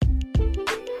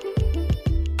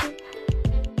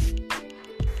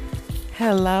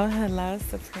Hello, hello,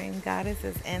 Supreme Goddess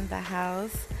is in the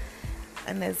house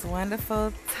and it's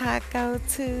wonderful Taco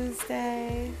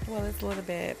Tuesday. Well, it's a little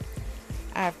bit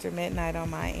after midnight on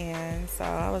my end, so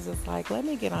I was just like, let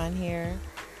me get on here.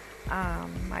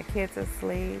 My kids are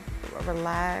asleep,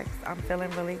 relaxed. I'm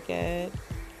feeling really good.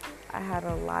 I had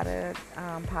a lot of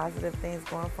positive things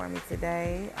going for me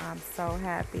today. I'm so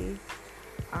happy.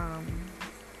 Um,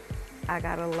 I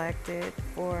got elected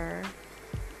for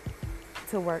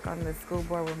to work on the school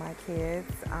board with my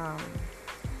kids.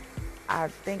 I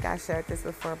think I shared this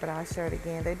before, but I'll share it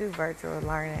again. They do virtual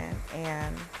learning,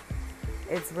 and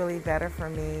it's really better for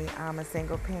me. I'm a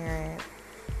single parent,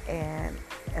 and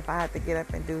if I have to get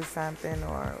up and do something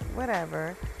or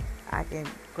whatever, I can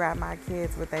grab my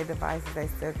kids with their devices. They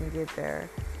still can get their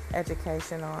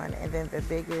education on. And then the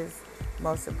biggest,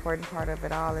 most important part of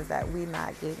it all is that we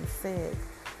not getting sick.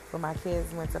 When my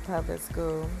kids went to public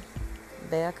school,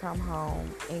 they'll come home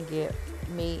and get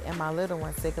me and my little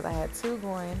one sick because I had two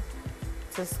going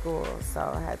to school. So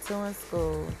I had two in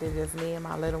school. They're just me and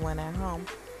my little one at home.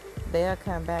 They'll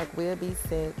come back. We'll be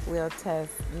sick. We'll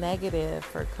test negative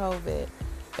for COVID,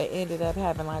 but ended up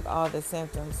having like all the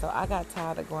symptoms. So I got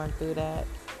tired of going through that.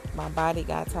 My body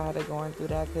got tired of going through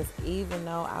that because even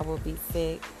though I would be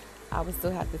sick, I would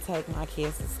still have to take my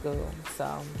kids to school.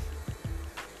 So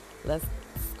let's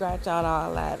scratch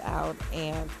all that out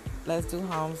and let's do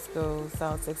homeschool.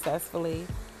 So successfully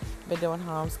been doing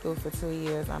homeschool for 2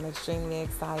 years. I'm extremely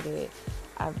excited.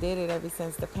 I've did it ever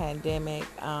since the pandemic.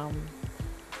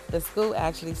 The school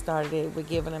actually started it with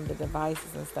giving them the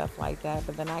devices and stuff like that,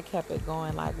 but then I kept it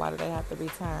going. Like, why do they have to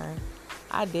return?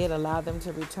 I did allow them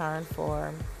to return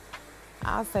for,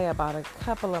 I'll say, about a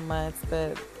couple of months,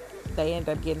 but they end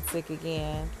up getting sick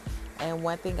again. And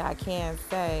one thing I can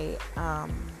say,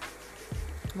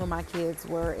 when my kids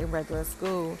were in regular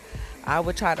school, I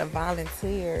would try to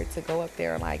volunteer to go up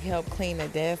there and like help clean the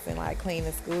desks and like clean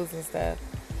the schools and stuff.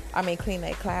 I mean, clean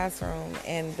their classroom,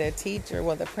 and the teacher,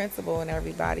 well, the principal and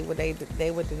everybody,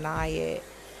 they would deny it,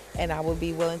 and I would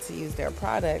be willing to use their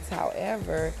products.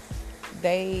 However,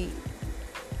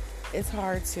 it's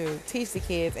hard to teach the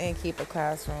kids and keep a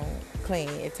classroom clean.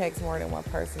 It takes more than one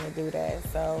person to do that.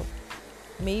 So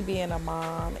me being a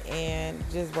mom and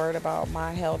just worried about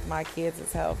my health, my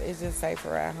kids' health, it's just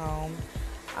safer at home.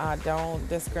 I don't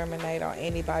discriminate on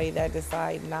anybody that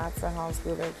decide not to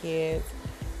homeschool their kids,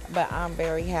 but I'm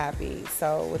very happy.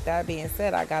 So with that being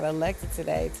said, I got elected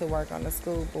today to work on the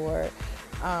school board.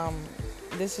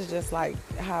 This is just like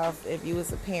how if you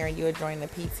was a parent, you would join the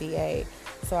PTA.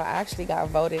 So I actually got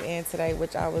voted in today,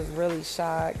 which I was really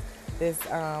shocked. This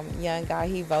young guy,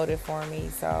 he voted for me,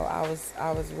 so I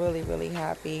was really really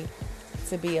happy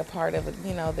to be a part of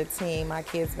the team. My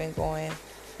kids been going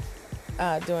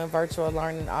doing virtual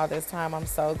learning all this time. I'm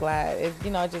so glad. It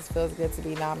just feels good to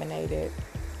be nominated.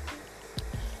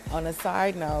 On a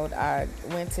side note, I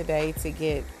went today to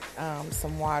get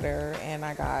some water, and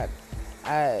I got,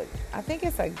 I think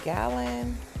it's a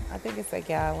gallon. I think it's a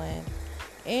gallon.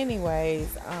 Anyways,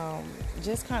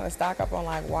 just kind of stock up on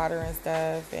like water and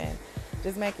stuff, and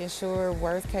just making sure,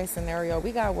 worst case scenario,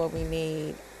 we got what we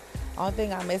need. Only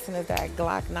thing I'm missing is that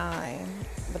Glock 9,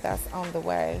 but that's on the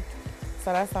way.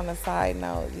 So that's on the side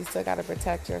note. You still got to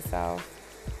protect yourself.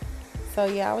 So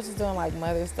yeah, I was just doing like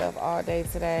mother stuff all day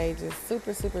today, just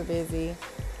super, super busy.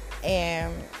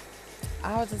 And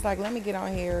I was just like, let me get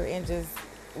on here and just,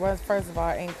 well, first of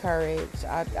all, encourage.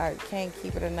 I can't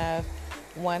keep it enough.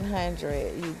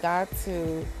 100. You got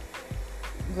to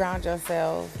ground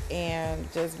yourself and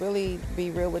just really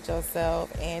be real with yourself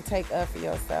and take up for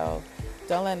yourself.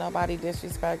 Don't let nobody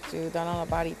disrespect you. Don't let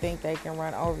nobody think they can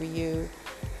run over you.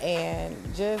 And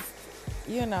just,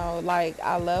 like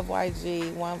I love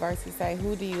YG. One verse he say,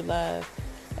 who do you love?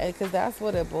 Because that's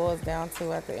what it boils down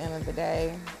to at the end of the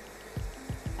day.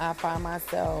 I find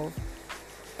myself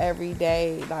every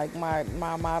day, like my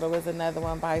motto is another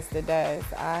one bites the dust.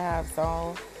 I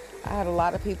had a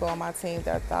lot of people on my team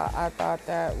that I thought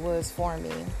that was for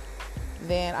me.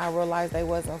 Then I realized they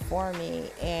wasn't for me.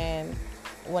 And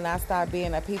when I stopped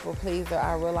being a people pleaser,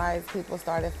 I realized people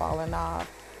started falling off.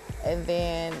 And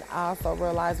then I also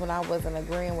realized when I wasn't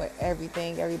agreeing with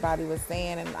everything everybody was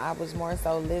saying, and I was more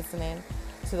so listening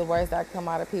to the words that come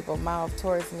out of people's mouth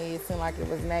towards me, it seemed like it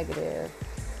was negative.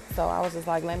 So I was just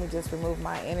like, let me just remove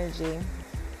my energy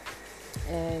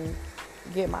and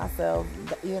get myself,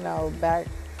 back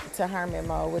to hermit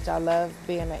mode, which I love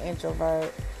being an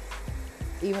introvert,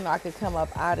 even though I could come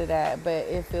up out of that, but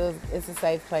it's a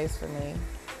safe place for me.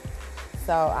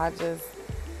 So I just,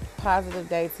 positive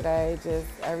day today, just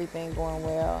everything going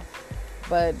well.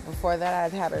 But before that,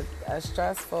 I'd had a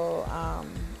stressful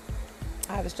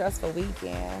I had a stressful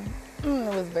weekend.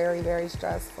 It was very, very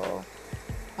stressful.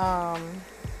 Um,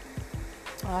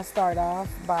 I'll start off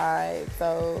by,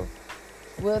 so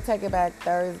we'll take it back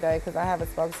Thursday because I haven't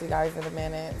spoken to you guys in a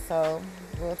minute. So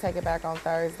we'll take it back on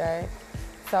Thursday.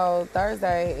 So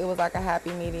Thursday, it was like a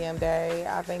happy medium day.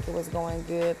 I think it was going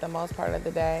good the most part of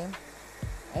the day.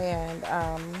 And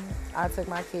I took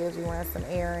my kids, we ran some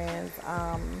errands,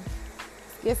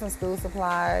 get some school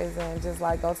supplies, and just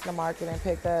like go to the market and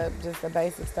pick up just the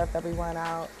basic stuff that we run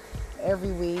out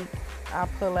every week. I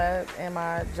pull up in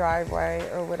my driveway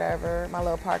or whatever, my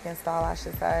little parking stall, I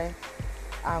should say.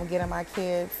 Getting my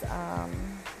kids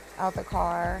out the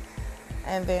car.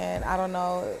 And then I don't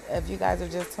know if you guys are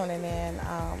just tuning in.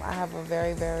 I have a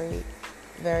very, very,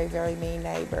 very, very mean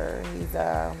neighbor.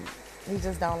 He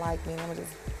just don't like me. Let me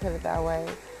just put it that way.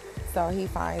 So he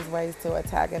finds ways to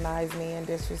antagonize me and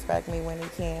disrespect me when he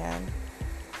can.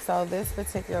 So this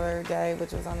particular day,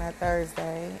 which was on that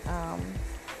Thursday,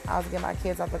 I was getting my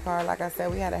kids out the car. Like I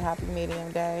said, we had a happy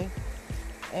medium day.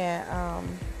 And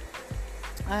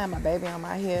I had my baby on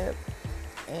my hip.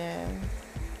 And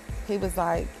he was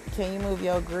like, "Can you move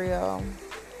your grill?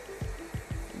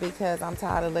 Because I'm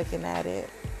tired of looking at it."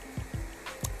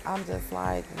 I'm just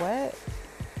like, "What?"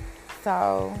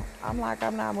 So I'm like,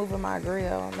 "I'm not moving my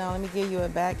grill." Now, let me give you a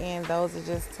back end. Those are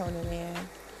just tuning in.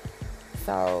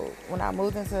 So when I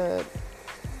moved into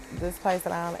this place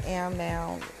that I am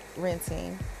now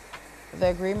renting, the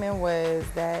agreement was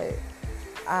that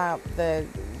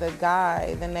the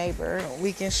guy, the neighbor,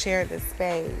 we can share the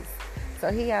space.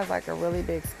 So he has like a really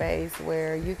big space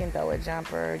where you can throw a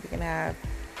jumper, you can have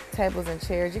tables and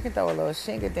chairs, you can throw a little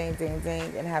shinga ding ding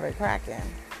ding and have it cracking.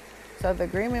 So the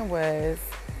agreement was,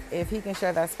 if he can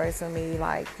share that space with me,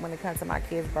 like when it comes to my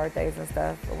kids' birthdays and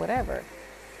stuff or whatever.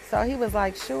 So he was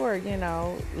like, "Sure,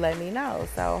 let me know."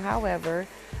 So, however,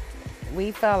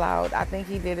 we fell out. I think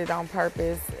he did it on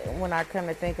purpose when I come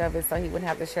to think of it, so he wouldn't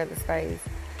have to share the space.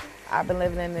 I've been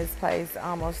living in this place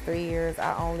almost 3 years.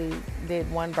 I only did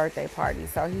one birthday party,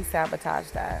 so he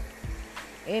sabotaged that.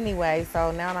 Anyway,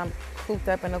 so now I'm cooped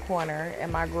up in the corner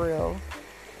in my grill,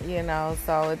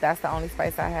 so that's the only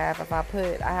space I have.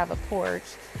 I have a porch,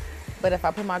 but if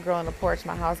I put my grill on the porch,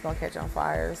 my house gonna catch on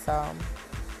fire. So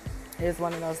it's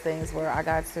one of those things where I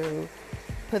got to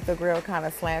put the grill kind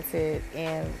of slanted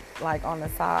in, like on the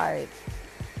side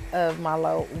of my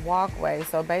low walkway.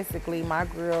 So basically my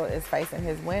grill is facing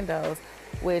his windows,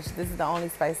 which this is the only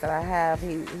space that I have.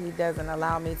 He doesn't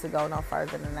allow me to go no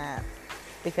further than that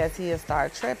because he'll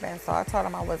start tripping. So I told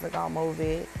him I wasn't gonna move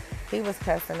it. He was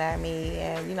cussing at me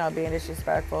and being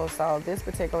disrespectful. So this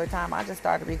particular time I just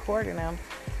started recording him.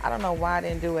 I don't know why I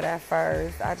didn't do it at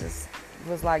first. I just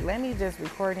was like, let me just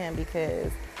record him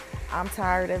because I'm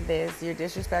tired of this. You're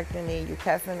disrespecting me. You're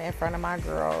cussing in front of my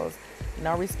girls.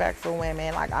 No respect for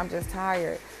women. Like, I'm just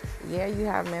tired. Yeah, you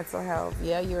have mental health.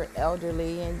 Yeah, you're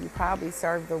elderly and you probably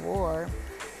served the war.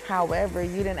 However,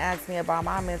 you didn't ask me about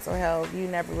my mental health. You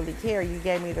never really care. You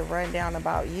gave me the rundown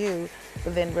about you,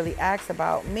 but then really asked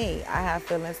about me. I have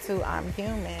feelings too. I'm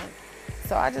human.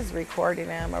 So I just recorded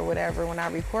him or whatever. When I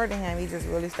recorded him, he just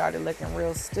really started looking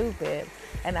real stupid.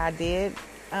 And I did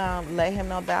let him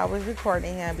know that I was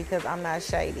recording him because I'm not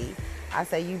shady. I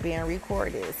say, "You being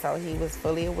recorded." So he was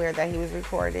fully aware that he was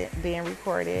being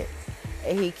recorded.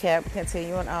 And he kept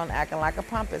continuing on acting like a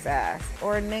pompous ass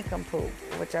or a nincompoop,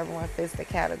 whichever one fits the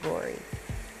category.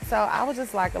 So I was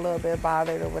just like a little bit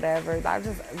bothered or whatever.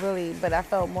 But I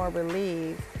felt more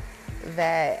relieved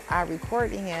that I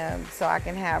recorded him so I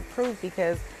can have proof,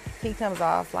 because he comes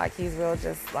off like he's real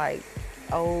just like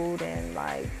old and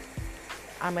like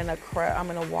I'm in a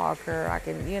walker. I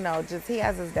can, he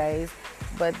has his days.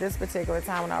 But this particular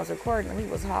time when I was recording him, he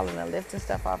was hauling and lifting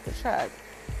stuff off the truck.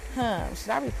 Should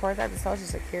I report that to Social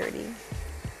Security?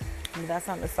 But that's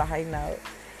on the side note.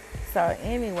 So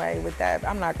anyway, with that,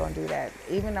 I'm not going to do that.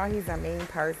 Even though he's a mean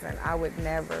person, I would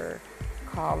never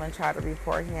call and try to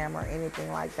report him or anything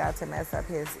like that to mess up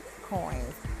his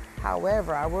coins.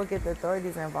 However, I will get the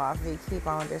authorities involved if he keep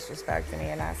on disrespecting me,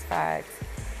 and that's facts.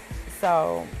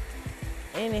 So,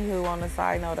 anywho, on the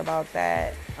side note about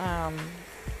that,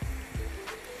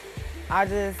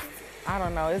 I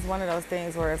don't know. It's one of those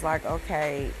things where it's like,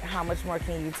 okay, how much more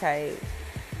can you take?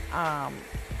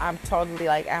 I'm totally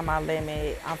like at my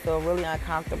limit. I feel really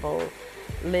uncomfortable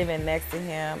living next to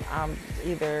him. I'm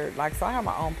either like, so I have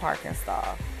my own parking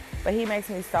stall, but he makes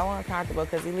me so uncomfortable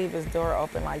because he leaves his door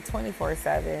open like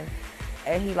 24/7,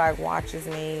 and he like watches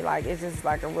me. Like, it's just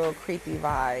like a real creepy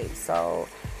vibe. So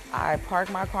I park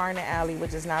my car in the alley,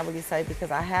 which is not really safe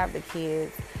because I have the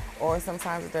kids. Or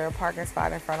sometimes if there's a parking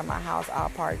spot in front of my house, I'll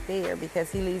park there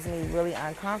because he leaves me really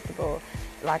uncomfortable,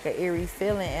 like an eerie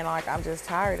feeling, and like I'm just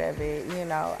tired of it.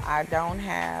 I don't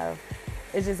have,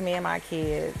 it's just me and my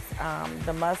kids.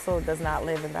 The muscle does not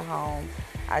live in the home.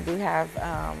 I do have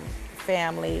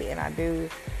family, and I do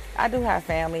have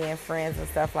family and friends and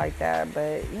stuff like that,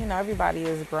 but everybody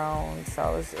is grown,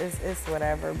 so it's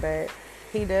whatever. But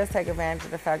he does take advantage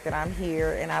of the fact that I'm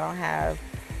here and I don't have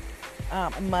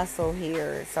muscle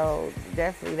here, so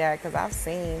definitely that, because I've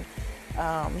seen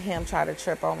him try to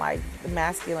trip on like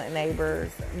masculine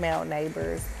neighbors, male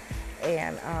neighbors,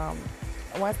 and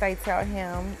once they tell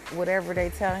him whatever they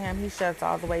tell him, he shuts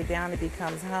all the way down and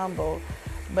becomes humble.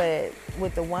 But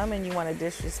with the woman, you want to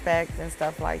disrespect and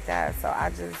stuff like that. So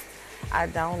I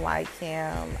don't like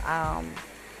him.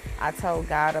 I told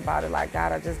God about it, like,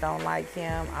 God, I just don't like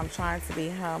him. I'm trying to be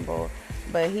humble,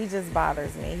 but he just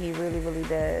bothers me. He really, really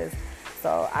does.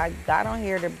 So I got on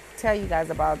here to tell you guys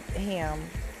about him,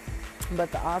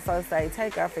 but to also say,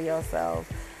 take up for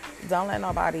yourself. Don't let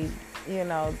nobody,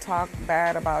 talk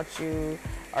bad about you,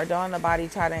 or don't let nobody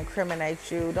try to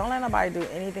incriminate you. Don't let nobody do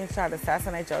anything to try to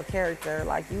assassinate your character.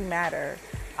 Like, you matter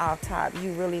off top.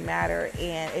 You really matter.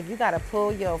 And if you got to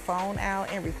pull your phone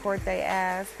out and record their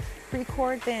ass,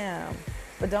 record them.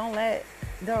 But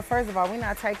first of all, we're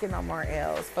not taking no more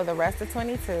L's. For the rest of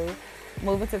 22,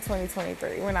 moving to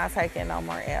 2023, we're not taking no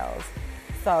more L's.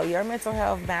 So your mental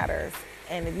health matters.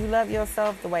 And if you love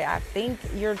yourself the way I think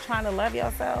you're trying to love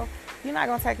yourself, you're not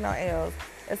going to take no L's.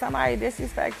 If somebody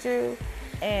disrespects you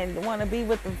and want to be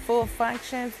with the full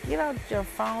functions, get out your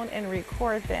phone and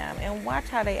record them and watch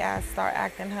how they start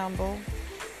acting humble.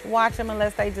 Watch them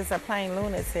unless they just a plain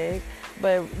lunatic.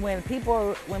 But when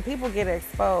people get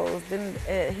exposed, then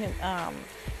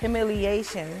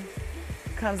humiliation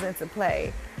comes into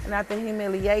play. And after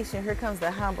humiliation, here comes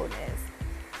the humbleness.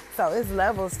 So it's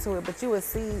levels to it, but you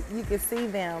can see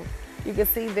them, you can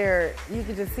just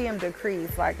see them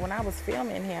decrease. Like when I was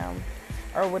filming him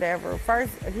or whatever,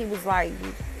 first he was like,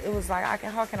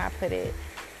 how can I put it?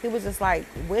 He was just like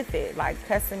with it, like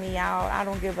cussing me out. I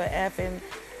don't give a F, and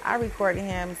I recorded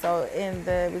him. So in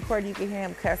the recording, you can hear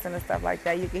him cussing and stuff like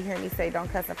that. You can hear me say,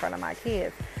 don't cuss in front of my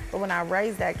kids. But when I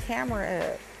raised that camera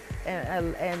up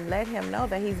and let him know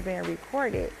that he's being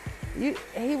recorded, he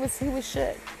was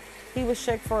shook. He was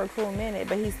shook for a cool minute,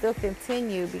 but he still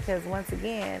continued because, once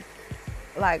again,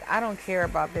 like, I don't care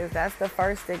about this. That's the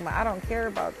first stigma. I don't care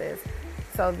about this.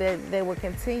 So they would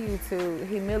continue to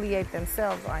humiliate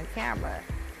themselves on camera,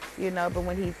 but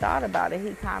when he thought about it,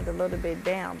 he calmed a little bit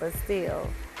down, but still,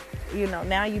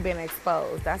 now you've been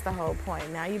exposed. That's the whole point.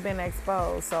 Now you've been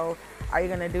exposed. So are you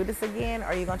going to do this again, or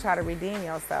are you going to try to redeem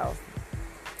yourself?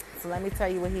 So let me tell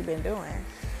you what he's been doing.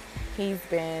 He's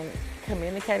been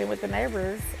communicating with the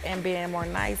neighbors and being more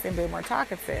nice and being more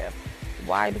talkative.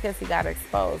 Why? Because he got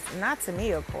exposed. Not to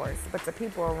me, of course, but to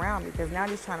people around me, because now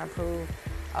he's trying to prove,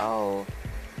 oh,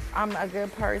 I'm a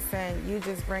good person. You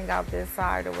just bring out this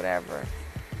side or whatever.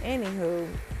 Anywho,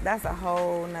 that's a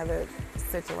whole nother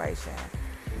situation.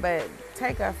 But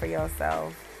take up for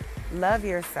yourself. Love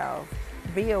yourself.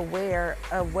 Be aware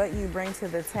of what you bring to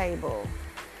the table.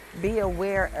 Be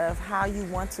aware of how you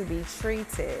want to be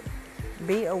treated.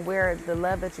 Be aware of the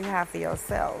love that you have for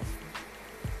yourself.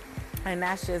 And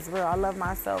that's just real. I love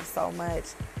myself so much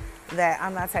that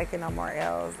I'm not taking no more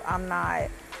L's. I'm not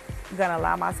going to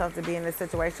allow myself to be in a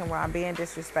situation where I'm being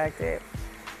disrespected.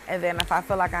 And then if I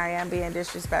feel like I am being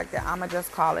disrespected, I'm going to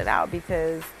just call it out,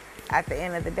 because at the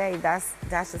end of the day, that's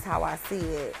just how I see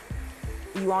it.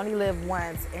 You only live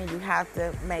once, and you have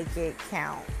to make it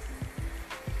count.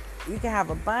 You can have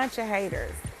a bunch of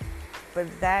haters, but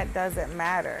that doesn't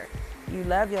matter. You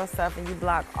love yourself and you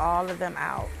block all of them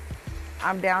out.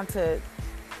 I'm down to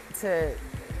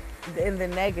in the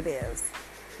negatives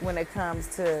when it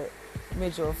comes to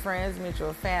mutual friends,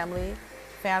 mutual family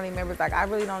members. Like, I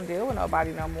really don't deal with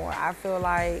nobody no more. I feel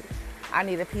like I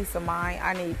need a peace of mind.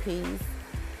 I need peace.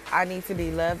 I need to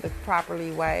be loved the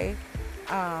properly way.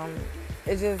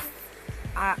 It's just,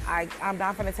 I'm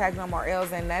not going to take no more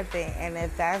L's in nothing. And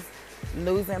if that's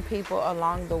losing people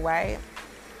along the way,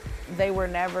 they were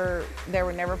never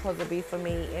supposed to be for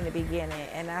me in the beginning.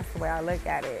 And that's the way I look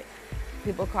at it.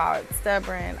 People call it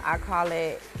stubborn. I call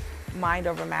it mind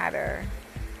over matter.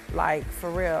 Like, for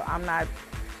real, I'm not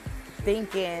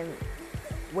thinking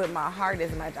with my heart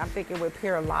as much. I'm thinking with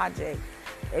pure logic.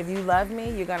 If you love me,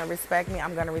 you're going to respect me.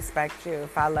 I'm going to respect you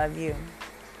if I love you.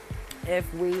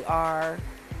 If we are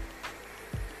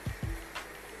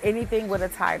anything with a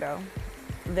title,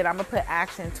 then I'm going to put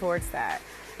action towards that.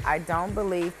 I don't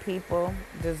believe people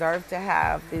deserve to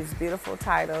have these beautiful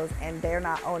titles and they're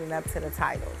not owning up to the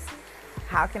titles.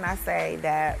 How can I say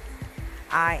that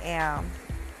I am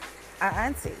an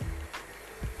auntie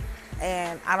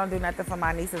and I don't do nothing for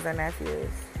my nieces and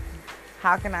nephews?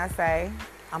 How can I say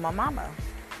I'm a mama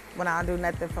when I don't do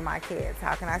nothing for my kids?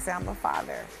 How can I say I'm a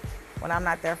father when I'm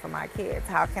not there for my kids?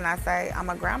 How can I say I'm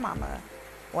a grandmama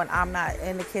when I'm not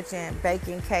in the kitchen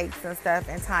baking cakes and stuff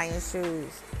and tying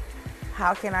shoes?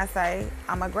 How can I say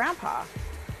I'm a grandpa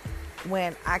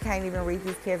when I can't even read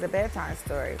these kids a bedtime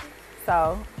story?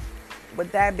 So with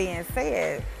that being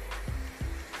said,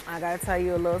 I gotta tell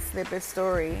you a little snippet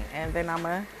story and then I'm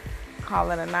gonna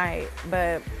call it a night.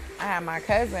 But I had my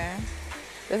cousin.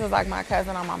 This was like my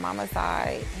cousin on my mama's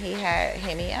side. He had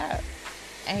hit me up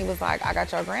and he was like, I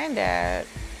got your granddad.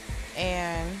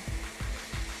 And,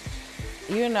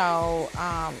 you know,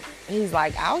 he's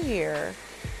like out here.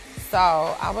 So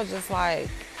I was just like,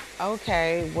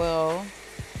 okay, well,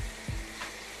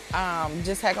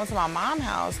 just take him to my mom's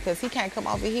house because he can't come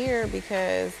over here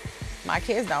because my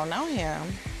kids don't know him.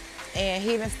 And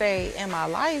he didn't stay in my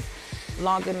life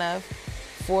long enough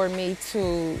for me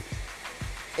to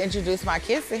introduce my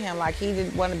kids to him. Like, he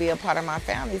didn't want to be a part of my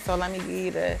family. So let me give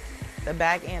you the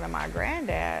back end of my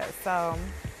granddad. So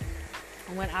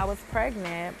when I was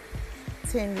pregnant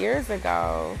 10 years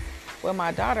ago with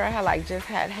my daughter, I had like just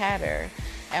had her.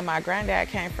 And my granddad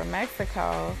came from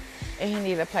Mexico and he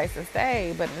needed a place to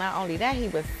stay. But not only that, he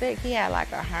was sick. He had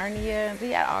like a hernia.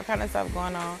 He had all kind of stuff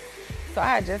going on. So I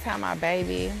had just had my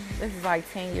baby. This is like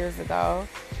 10 years ago.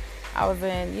 I was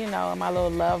in, you know, my little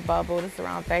love bubble. This is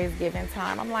around Thanksgiving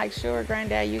time. I'm like, sure,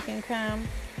 granddad, you can come.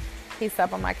 He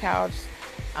slept on my couch.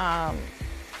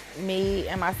 Me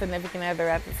and my significant other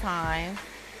at the time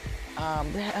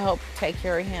helped take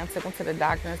care of him, took him to the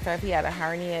doctor and stuff. He had a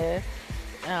hernia,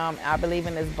 I believe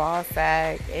in his ball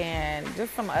sack, and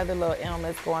just some other little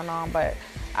ailments going on. But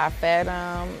I fed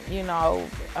him, you know,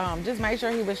 just made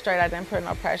sure he was straight. I didn't put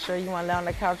no pressure. You want to lay on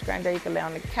the couch, granddad, you can lay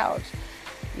on the couch.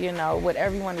 You know,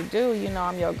 whatever you want to do, you know,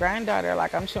 I'm your granddaughter,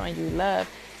 like I'm showing you love.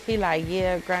 He like,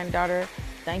 yeah, granddaughter,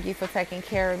 thank you for taking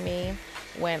care of me.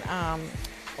 When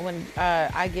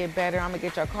I get better, I'm gonna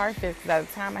get your car fixed. Because at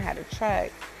the time I had a truck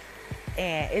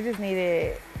and it just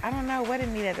needed, I don't know what it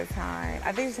needed at the time.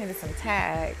 I think it just needed some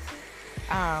tags.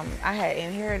 I had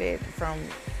inherited from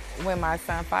when my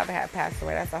son's father had passed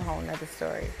away. That's a whole nother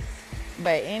story.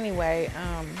 But anyway,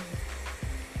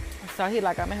 so he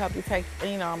like, I'm gonna help you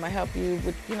I'm gonna help you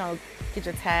with, you know, get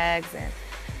your tags and,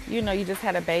 you know, you just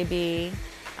had a baby.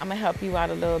 I'm gonna help you out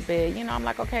a little bit. You know, I'm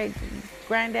like, okay,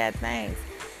 granddad, thanks.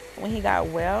 When he got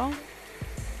well,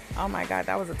 oh my God,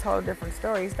 that was a total different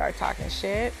story. He started talking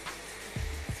shit,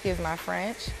 excuse my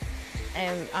French,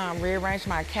 and rearranged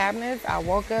my cabinets. I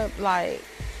woke up like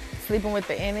sleeping with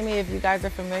the enemy, if you guys are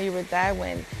familiar with that,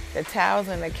 when the towels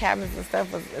and the cabinets and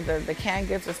stuff was, the canned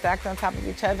goods were stacked on top of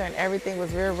each other and everything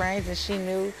was rearranged, and she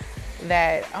knew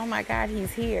that, oh my God,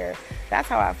 he's here. That's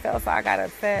how I felt, so I got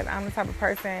upset. I'm the type of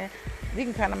person, you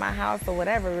can come to my house or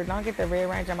whatever, but don't get to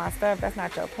rearranging my stuff. That's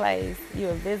not your place. You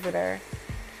a visitor.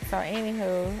 So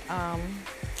anywho,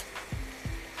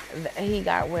 he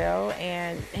got well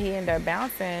and he ended up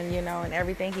bouncing, you know, and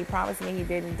everything he promised me he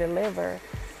didn't deliver.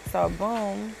 So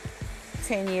boom,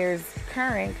 10 years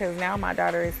current, because now my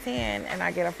daughter is 10 and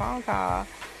I get a phone call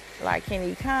like, can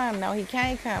he come? No, he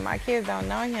can't come. My kids don't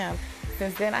know him.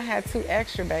 Since then I had 2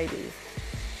 extra babies.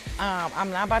 I'm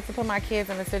not about to put my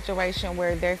kids in a situation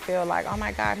where they feel like, oh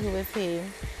my God, who is he?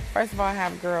 First of all, I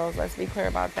have girls. Let's be clear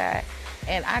about that.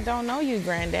 And I don't know you,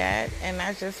 granddad, and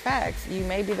that's just facts. You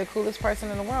may be the coolest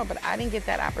person in the world, but I didn't get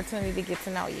that opportunity to get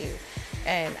to know you.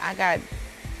 And I got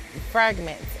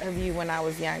fragments of you when I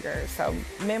was younger, so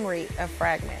memory of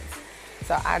fragments.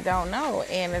 So I don't know,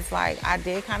 and it's like I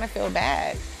did kind of feel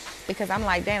bad because I'm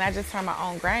like, dang, I just turned my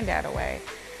own granddad away.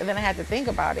 But then I had to think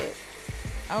about it.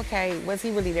 Okay, was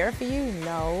he really there for you?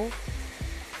 No.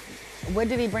 What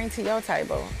did he bring to your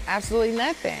table? Absolutely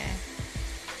nothing.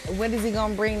 What is he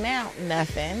gonna bring now?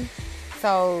 Nothing.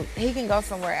 So he can go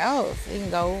somewhere else. He can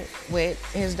go with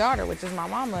his daughter, which is my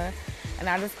mama, and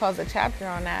I just closed a chapter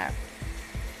on that.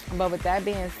 But with that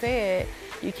being said,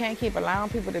 you can't keep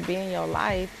allowing people to be in your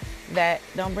life that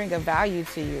don't bring a value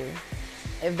to you.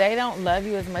 If they don't love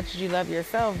you as much as you love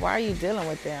yourself, why are you dealing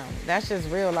with them? That's just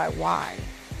real, like why?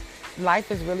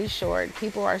 Life is really short.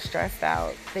 People are stressed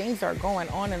out. Things are going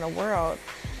on in the world.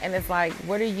 And it's like,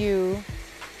 what are you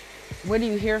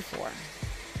here for?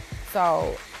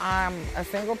 So I'm a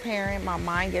single parent. My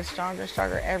mind gets stronger and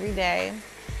stronger every day.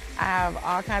 I have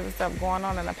all kinds of stuff going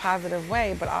on in a positive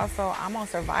way, but also I'm on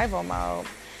survival mode.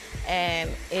 And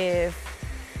if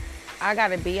I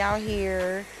gotta be out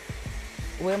here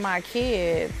with my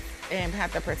kids and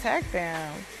have to protect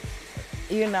them,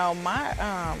 you know,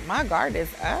 my guard is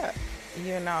up.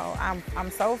 You know,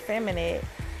 I'm so feminine,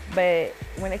 but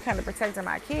when it comes to protecting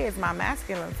my kids, my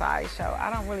masculine side show. I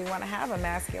don't really want to have a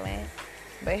masculine,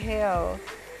 but hell,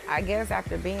 I guess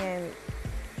after being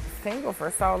single for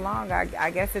so long,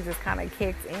 I guess it just kind of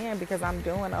kicked in because I'm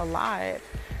doing a lot.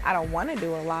 I don't want to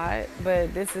do a lot,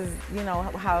 but this is, you know,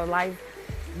 how life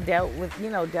dealt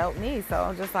me. So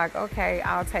I'm just like, okay,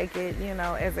 I'll take it, you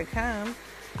know, as it comes.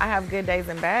 I have good days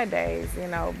and bad days, you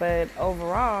know, but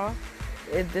overall,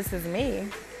 this is me.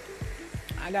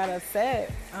 I got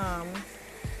upset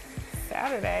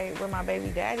Saturday with my baby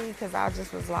daddy because I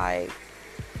just was like,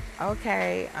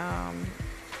 okay,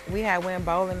 we had went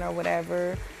bowling or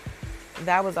whatever.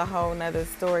 That was a whole nother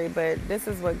story, but this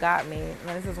is what got me, and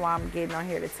this is why I'm getting on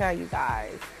here to tell you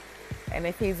guys. And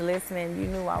if he's listening, you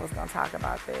knew I was going to talk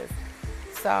about this.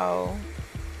 So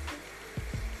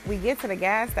we get to the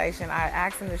gas station. I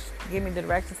asked him to give me the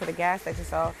directions to the gas station.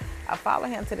 So I follow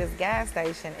him to this gas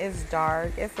station. It's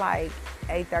dark. It's like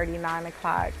 8:30, 9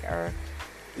 o'clock, or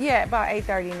yeah, about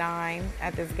 8:39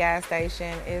 at this gas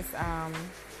station. It's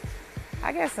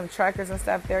I guess some truckers and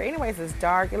stuff there. Anyways, it's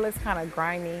dark. It looks kind of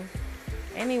grimy.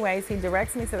 Anyways, he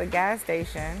directs me to the gas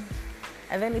station,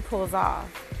 and then he pulls off.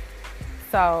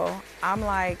 So I'm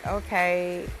like,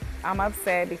 okay, I'm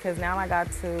upset because now I got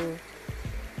to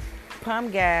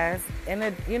pump gas, and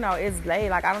it, you know, it's late.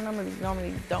 Like, I don't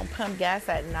normally don't pump gas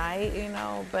at night, you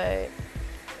know, but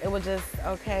it was just,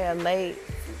 okay, a late,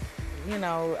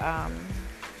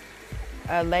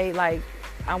 like,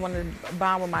 I wanted to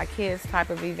bond with my kids type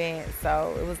of event.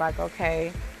 So it was like,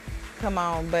 okay, come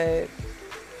on. But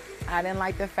I didn't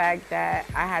like the fact that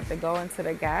I had to go into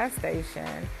the gas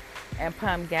station and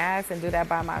pump gas and do that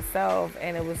by myself.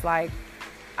 And it was like,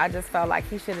 I just felt like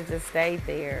he should have just stayed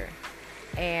there.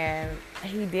 And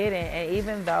he didn't. And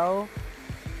even though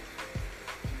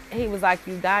he was like,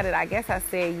 you got it, I guess I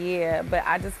said yeah. But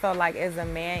I just felt like as a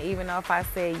man, even though if I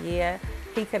said yeah,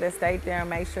 he could have stayed there and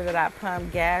made sure that I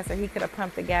pumped gas, or he could have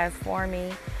pumped the gas for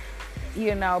me,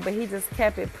 you know, but he just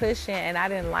kept it pushing, and I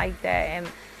didn't like that. And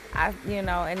I, you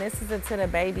know, and this is to the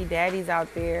baby daddies out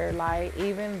there, like,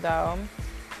 even though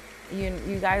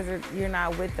you guys you're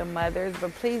not with the mothers,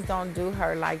 but please don't do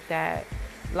her like that.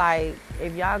 Like,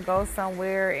 if y'all go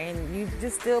somewhere and you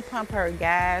just still pump her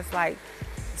gas, like,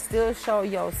 still show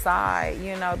your side,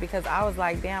 you know, because I was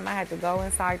like, damn, I had to go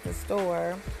inside the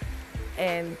store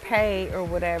and pay or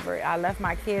whatever. I left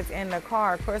my kids in the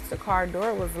car. Of course, the car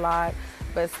door was locked,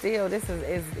 but still, this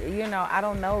is you know, I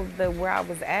don't know where I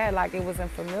was at. Like, it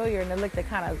wasn't familiar, and it looked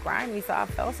kind of grimy, so I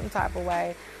felt some type of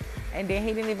way. And then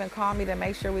he didn't even call me to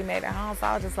make sure we made it home. So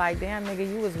I was just like, damn, nigga,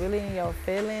 you was really in your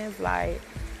feelings, like,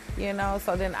 you know.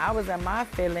 So then I was in my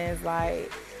feelings,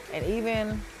 like, and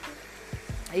even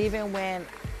when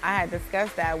I had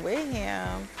discussed that with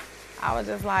him, I was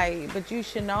just like, but you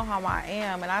should know how I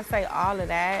am. And I say all of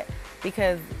that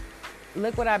because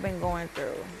look what I've been going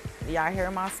through. Y'all hear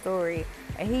my story.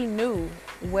 And he knew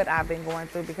what I've been going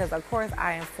through because, of course,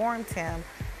 I informed him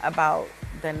about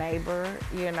the neighbor,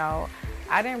 you know.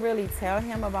 I didn't really tell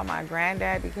him about my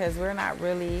granddad because we're not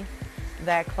really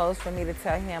that close for me to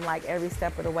tell him, like, every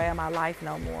step of the way of my life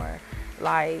no more.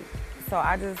 Like, so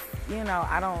I just, you know,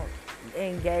 I don't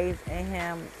engage in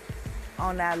him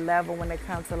on that level when it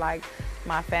comes to, like,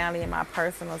 my family and my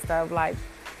personal stuff. Like,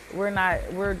 we're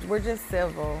just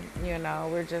civil, you know,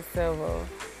 we're just civil.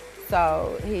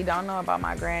 So he don't know about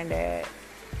my granddad,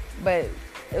 but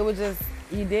it was just,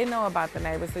 you did know about the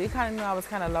neighbor, so you kind of knew I was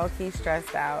kind of low-key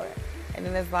stressed out. And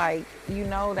then it's like, you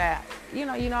know that, you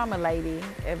know I'm a lady.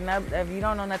 If you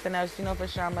don't know nothing else, you know for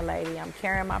sure I'm a lady. I'm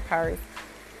carrying my purse.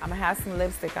 I'm going to have some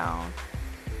lipstick on.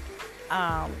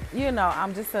 You know,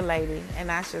 I'm just a lady, and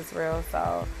that's just real.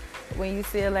 So when you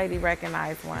see a lady,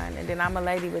 recognize one. And then I'm a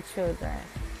lady with children.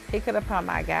 He could have pumped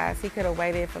my gas. He could have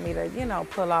waited for me to, you know,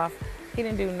 pull off. He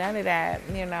didn't do none of that,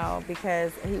 you know,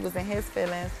 because he was in his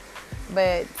feelings.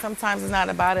 But sometimes it's not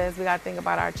about us. We got to think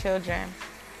about our children.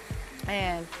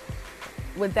 And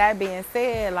with that being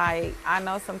said, like, I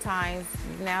know sometimes,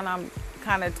 now I'm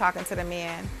kind of talking to the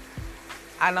men,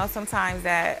 I know sometimes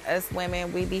that us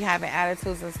women, we be having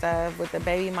attitudes and stuff with the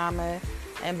baby mama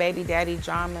and baby daddy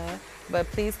drama, but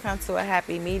please come to a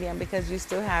happy medium because you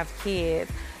still have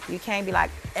kids. You can't be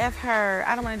like, F her,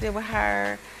 I don't want to deal with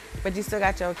her, but you still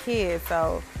got your kids.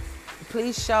 So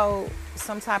please show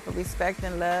some type of respect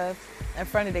and love in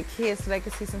front of the kids so they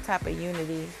can see some type of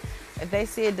unity. If they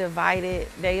see it divided,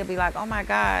 they'll be like, oh my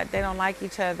God, they don't like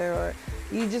each other, or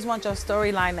you just want your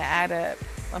storyline to add up.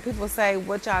 When people say,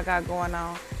 what y'all got going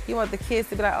on, you want the kids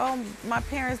to be like, oh, my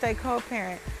parents, they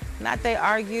co-parent. Not they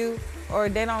argue or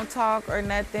they don't talk or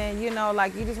nothing, you know,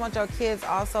 like you just want your kids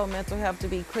also mental health to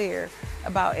be clear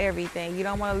about everything. You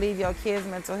don't want to leave your kids'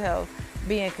 mental health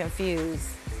being confused,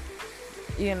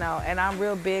 you know. And I'm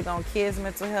real big on kids'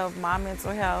 mental health, my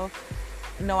mental health.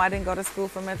 No, I didn't go to school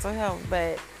for mental health,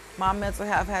 but my mental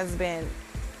health has been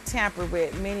tampered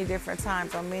with many different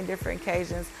times, on many different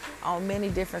occasions, on many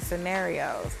different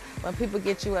scenarios. When people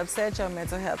get you upset, your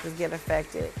mental health is get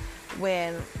affected.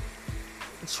 When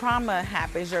trauma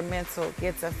happens, your mental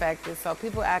gets affected. So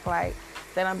people act like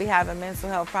they don't be having mental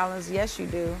health problems. Yes, you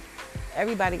do.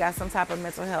 Everybody got some type of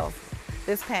mental health.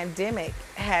 This pandemic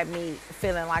had me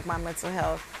feeling like my mental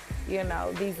health, you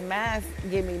know, these masks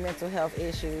give me mental health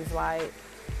issues. Like,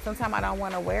 sometimes I don't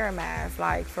want to wear a mask,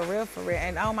 like, for real, for real.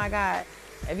 And oh my God,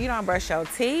 if you don't brush your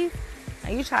teeth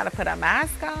and you try to put a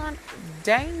mask on,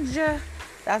 danger.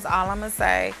 That's all I'm going to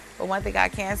say. But one thing I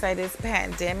can say, this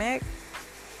pandemic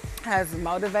has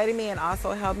motivated me and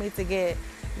also helped me to get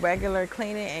regular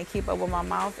cleaning and keep up with my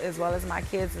mouth as well as my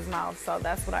kids' mouth. So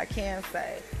that's what I can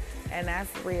say. And that's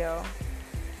real.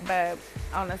 But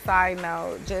on a side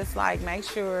note, just like make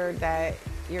sure that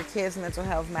your kids' mental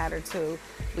health matter too.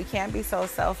 We can't be so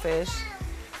selfish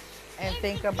and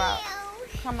think about,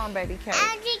 come on baby Kate.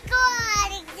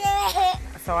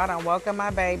 So I done woke up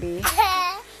my baby.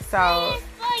 So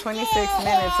 26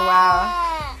 minutes,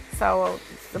 wow. So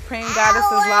Supreme Goddess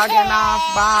is logging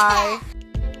off, bye.